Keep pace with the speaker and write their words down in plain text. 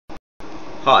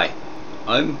Hi,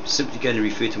 I'm simply going to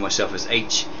refer to myself as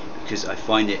H because I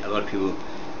find that a lot of people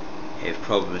have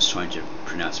problems trying to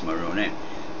pronounce my real name.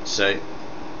 So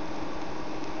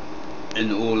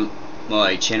in all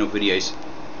my channel videos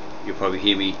you'll probably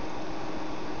hear me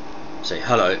say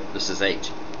hello, this is H.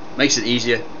 Makes it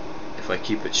easier if I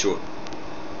keep it short.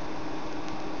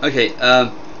 Okay,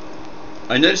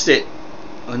 I noticed that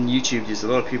on YouTube there's a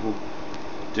lot of people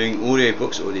doing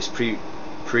audiobooks, or there's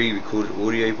pre-recorded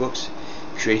audiobooks,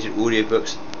 created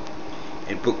audiobooks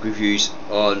and book reviews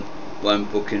on one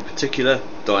book in particular,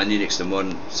 Dianetics, the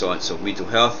Modern Science of Mental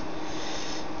Health,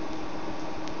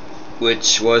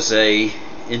 which was a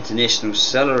international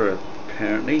seller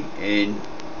apparently and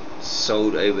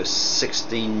sold over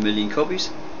 16 million copies.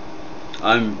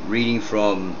 I'm reading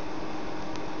from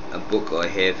a book I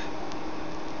have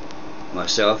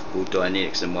myself called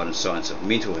Dianetics, the Modern Science of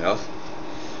Mental Health,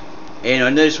 and I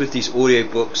noticed with these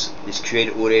audiobooks, these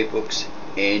created audiobooks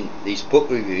and these book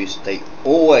reviews, they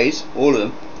always, all of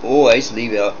them, always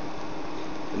leave out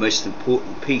the most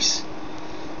important piece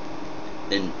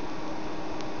in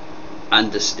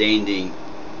understanding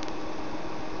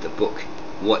the book,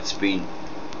 what's been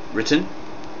written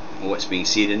or what's being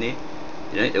said in there.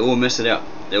 You know, they all miss it out.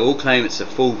 They all claim it's a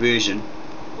full version.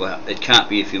 Well, it can't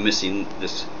be if you're missing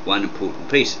this one important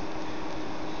piece.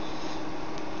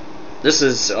 This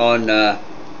is on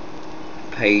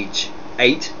page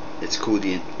 8. It's called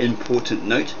the important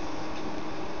note.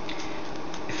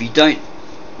 If you don't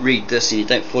read this and you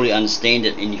don't fully understand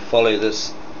it and you follow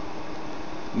this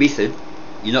method,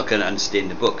 you're not going to understand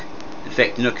the book. In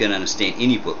fact, you're not going to understand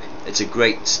any book. It's a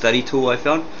great study tool, I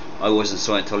found. I was in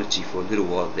Scientology for a little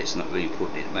while. That's not really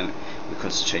important at the moment. We're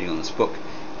concentrating on this book.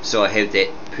 So I have that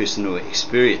personal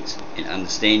experience and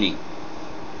understanding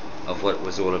of what it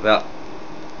was all about.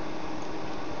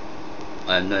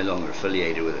 I am no longer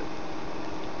affiliated with it.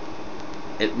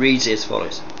 It reads as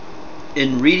follows.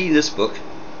 In reading this book,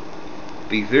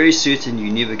 be very certain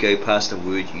you never go past a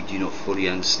word you do not fully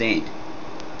understand.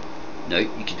 Note,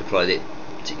 you can apply that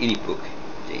to any book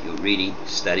that you're reading,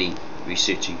 studying,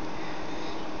 researching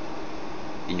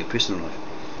in your personal life.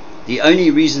 The only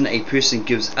reason a person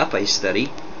gives up a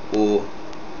study or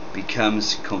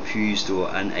becomes confused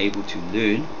or unable to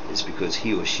learn is because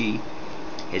he or she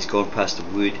has gone past a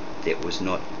word that was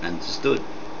not understood.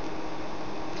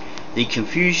 The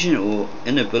confusion or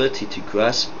inability to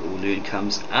grasp or learn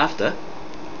comes after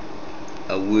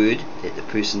a word that the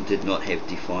person did not have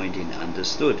defined and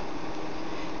understood.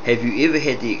 Have you ever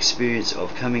had the experience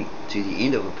of coming to the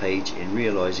end of a page and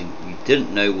realizing you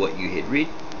didn't know what you had read?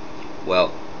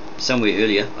 Well, somewhere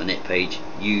earlier on that page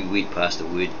you went past a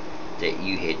word that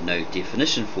you had no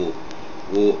definition for,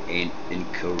 or an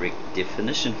incorrect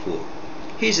definition for.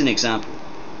 Here's an example.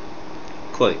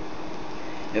 Quote,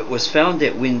 it was found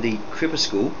that when the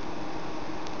crepuscule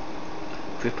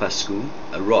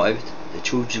arrived, the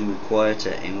children were quieter,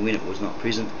 and when it was not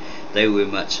present, they were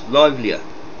much livelier.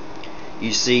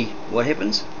 You see what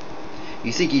happens?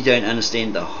 You think you don't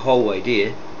understand the whole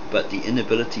idea, but the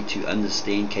inability to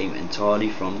understand came entirely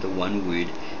from the one word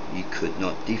you could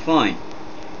not define,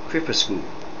 crepuscule,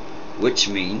 which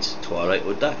means twilight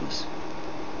or darkness.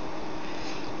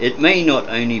 It may not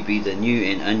only be the new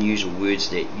and unusual words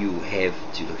that you will have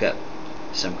to look up.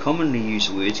 Some commonly used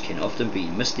words can often be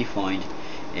misdefined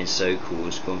and so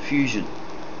cause confusion.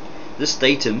 This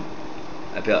datum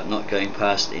about not going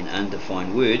past an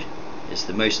undefined word is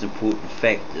the most important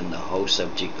fact in the whole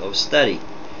subject of study.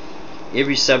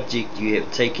 Every subject you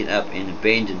have taken up and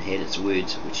abandoned had its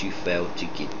words which you failed to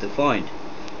get defined.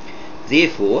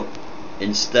 Therefore,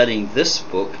 in studying this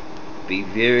book, be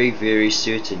very, very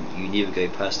certain you never go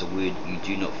past a word you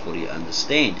do not fully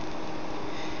understand.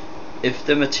 If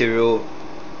the material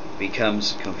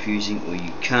becomes confusing or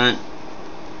you can't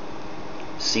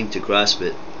seem to grasp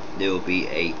it, there will be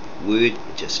a word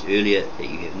just earlier that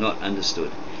you have not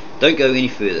understood. Don't go any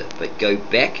further, but go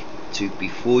back to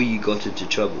before you got into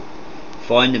trouble.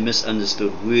 Find the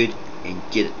misunderstood word and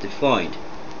get it defined.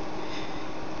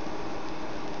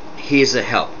 Here's a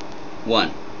help.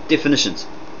 1. Definitions.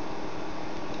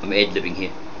 I'm ad-libbing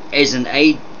here. As an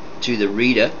aid to the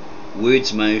reader,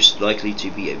 words most likely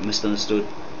to be misunderstood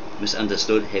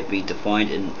have been defined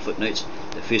in footnotes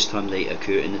the first time they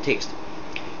occur in the text.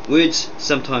 Words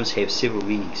sometimes have several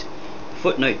meanings.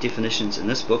 Footnote definitions in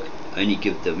this book only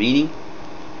give the meaning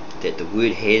that the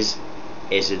word has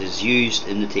as it is used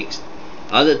in the text.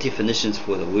 Other definitions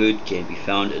for the word can be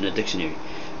found in a dictionary.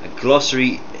 A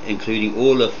glossary including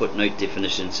all the footnote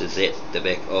definitions is at the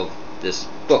back of this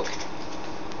book,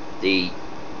 The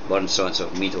Modern Science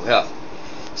of Mental Health.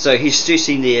 So he's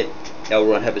stressing there, L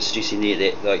Ron Hubbard stressing there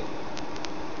that, like,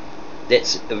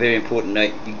 that's a very important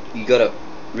note. You got to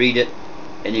read it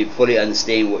and you fully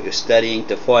understand what you're studying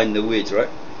to find the words, right?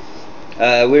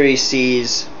 Where he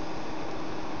says,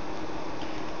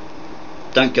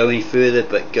 don't go any further,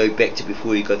 but go back to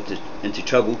before you got into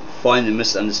trouble. Find the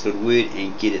misunderstood word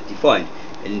and get it defined.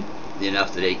 And then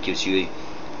after that, it gives you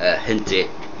a hint at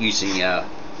using a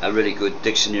really good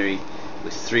dictionary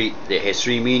with that has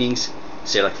three meanings.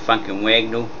 Say like Funk and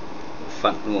Wagnall,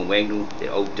 and Wagnall, the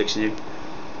old dictionary,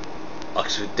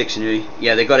 Oxford Dictionary.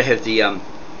 Yeah, they got to have the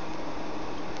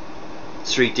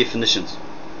three definitions.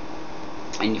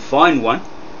 And you find one,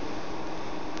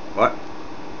 right?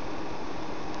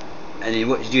 And then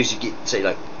what you do is you get, say,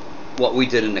 like what we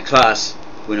did in the class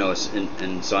when I was in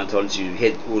Scientology. You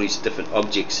had all these different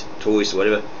objects, toys or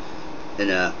whatever, in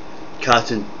a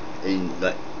carton, and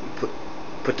like you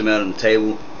put them out on the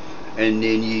table, and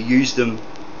then you use them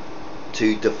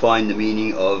to define the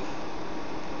meaning of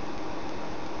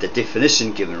the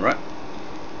definition given, right?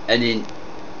 And then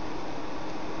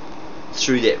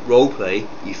through that role play,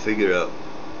 you figure out,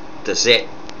 does that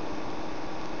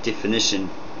definition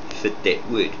fit that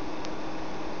word?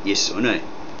 Yes or no?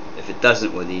 If it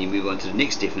doesn't, well then you move on to the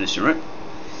next definition, right?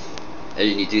 And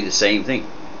then you do the same thing.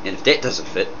 And if that doesn't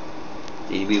fit,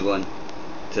 then you move on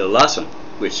to the last one,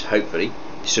 which hopefully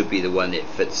should be the one that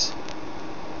fits,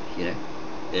 you know,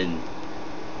 in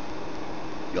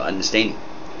your understanding,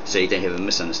 so you don't have a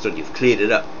misunderstood. You've cleared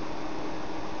it up.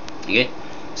 Okay.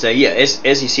 So yeah, as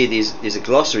he said, there's a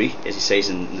glossary, as he says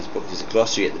in this book. There's a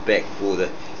glossary at the back for the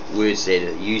words that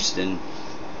are used in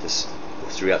this or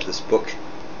throughout this book.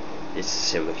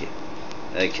 Let's have a look here.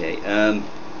 Okay.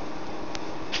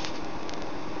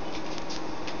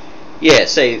 Yeah.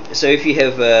 So if you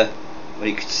have what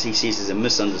he says is a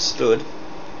misunderstood,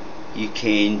 you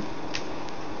can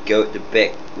go at the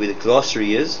back where the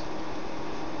glossary is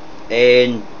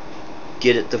and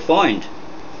get it defined.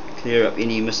 Clear up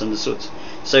any misunderstoods.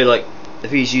 So like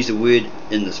if he's used a word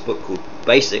in this book called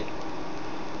basic,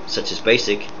 such as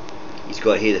basic, he's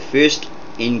got here the first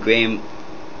engram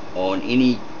on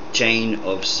any chain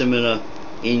of similar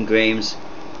engrams.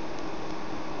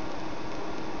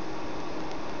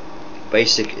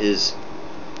 Basic is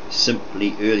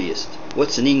simply earliest.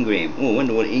 What's an engram? Oh, I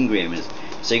wonder what an engram is.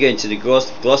 So you go into the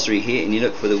glossary here and you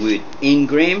look for the word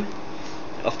engram.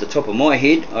 Off the top of my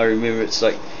head, I remember it's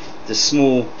like the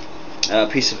small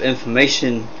piece of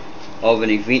information of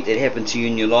an event that happened to you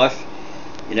in your life.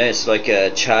 You know, it's like a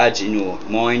charge in your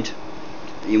mind.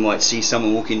 You might see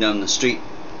someone walking down the street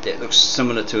that looks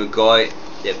similar to a guy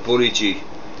that bullied you,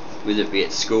 whether it be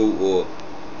at school or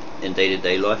in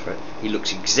day-to-day life, right? He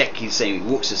looks exactly the same, he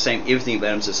walks the same, everything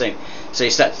about him's the same. So you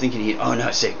start thinking here, oh no,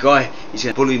 it's that guy, he's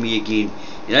going to bully me again.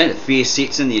 You know, the fear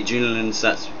sets in, the adrenaline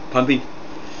starts pumping.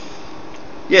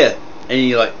 Yeah, and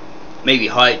you like maybe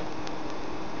hide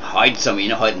somewhere, you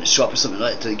know, hide in a shop or something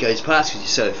like that till he goes past, because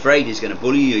you're so afraid he's going to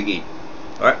bully you again.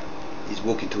 Alright, he's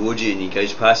walking towards you and he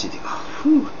goes past you, you think, oh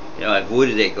whew, you know, I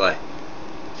avoided that guy,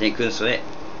 thank goodness for that.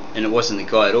 And it wasn't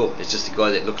the guy at all, it's just the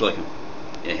guy that looked like him,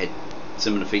 you know, had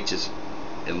similar features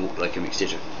and walked like him,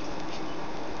 etc.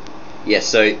 Yeah,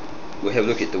 so we'll have a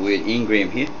look at the word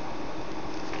engram here,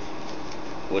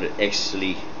 what it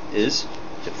actually is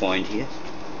defined here,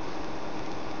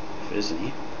 if it isn't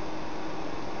here.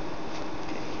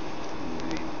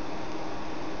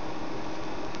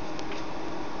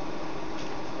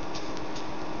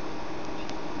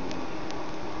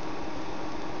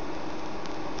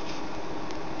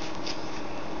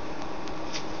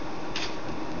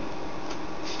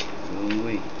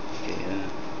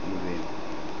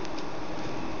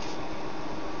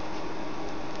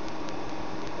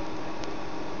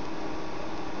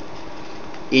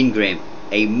 Engram,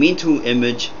 a mental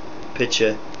image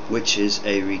picture which is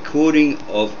a recording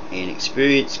of an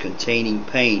experience containing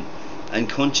pain,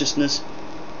 unconsciousness,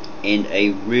 and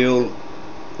a real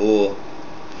or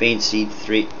fancied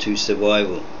threat to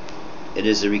survival. It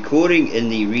is a recording in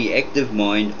the reactive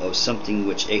mind of something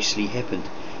which actually happened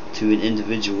to an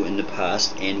individual in the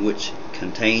past and which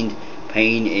contained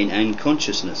pain and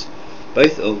unconsciousness,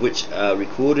 both of which are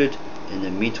recorded in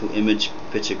the mental image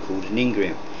picture called an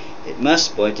engram. It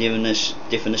must by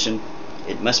definition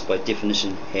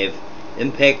have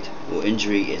impact or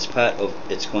injury as part of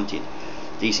its content.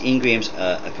 These engrams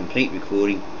are a complete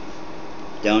recording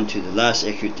down to the last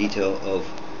accurate detail of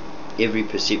every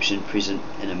perception present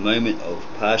in a moment of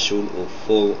partial or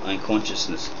full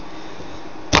unconsciousness.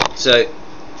 So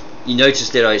you notice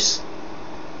that I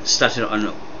started on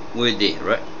a word there,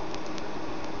 right?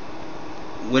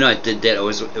 When I did that, it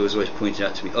was always pointed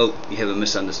out to me, oh, you have a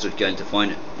misunderstood, going to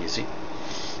find it, you see.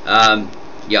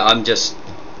 Yeah, I'm just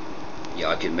yeah,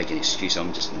 I could make an excuse,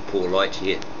 I'm just in poor light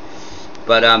here,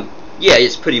 but yeah,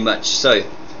 it's pretty much so.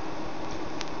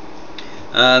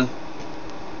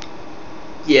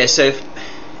 Yeah, so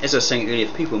as I was saying earlier,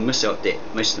 if people miss out that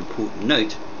most important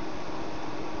note,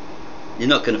 they're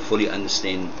not going to fully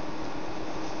understand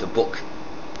the book,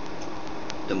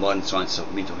 The Modern Science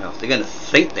of Mental Health. They're going to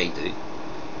think they do,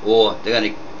 or they're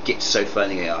going to get so far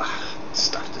and they go, oh,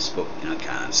 stuff this book, I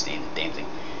can't understand the damn thing.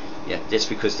 Yeah, that's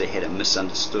because they had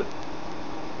misunderstood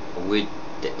a word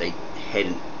that they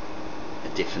hadn't a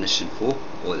definition for,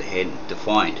 or they hadn't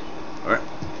defined. Alright?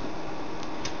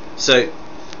 So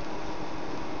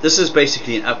this is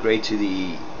basically an upgrade to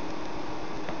the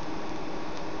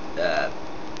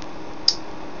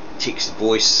text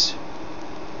voice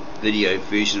video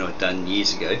version I've done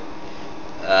years ago.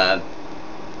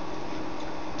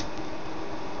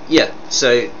 Yeah,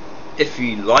 so if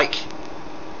you like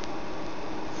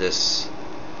this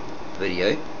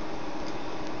video,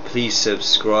 please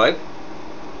subscribe,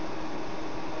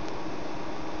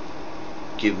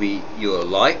 give me your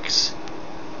likes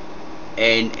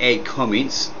and add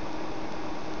comments,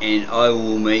 and I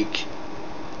will make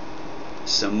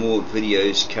some more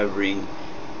videos covering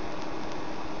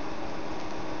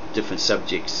different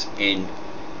subjects and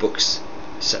books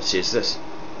such as this.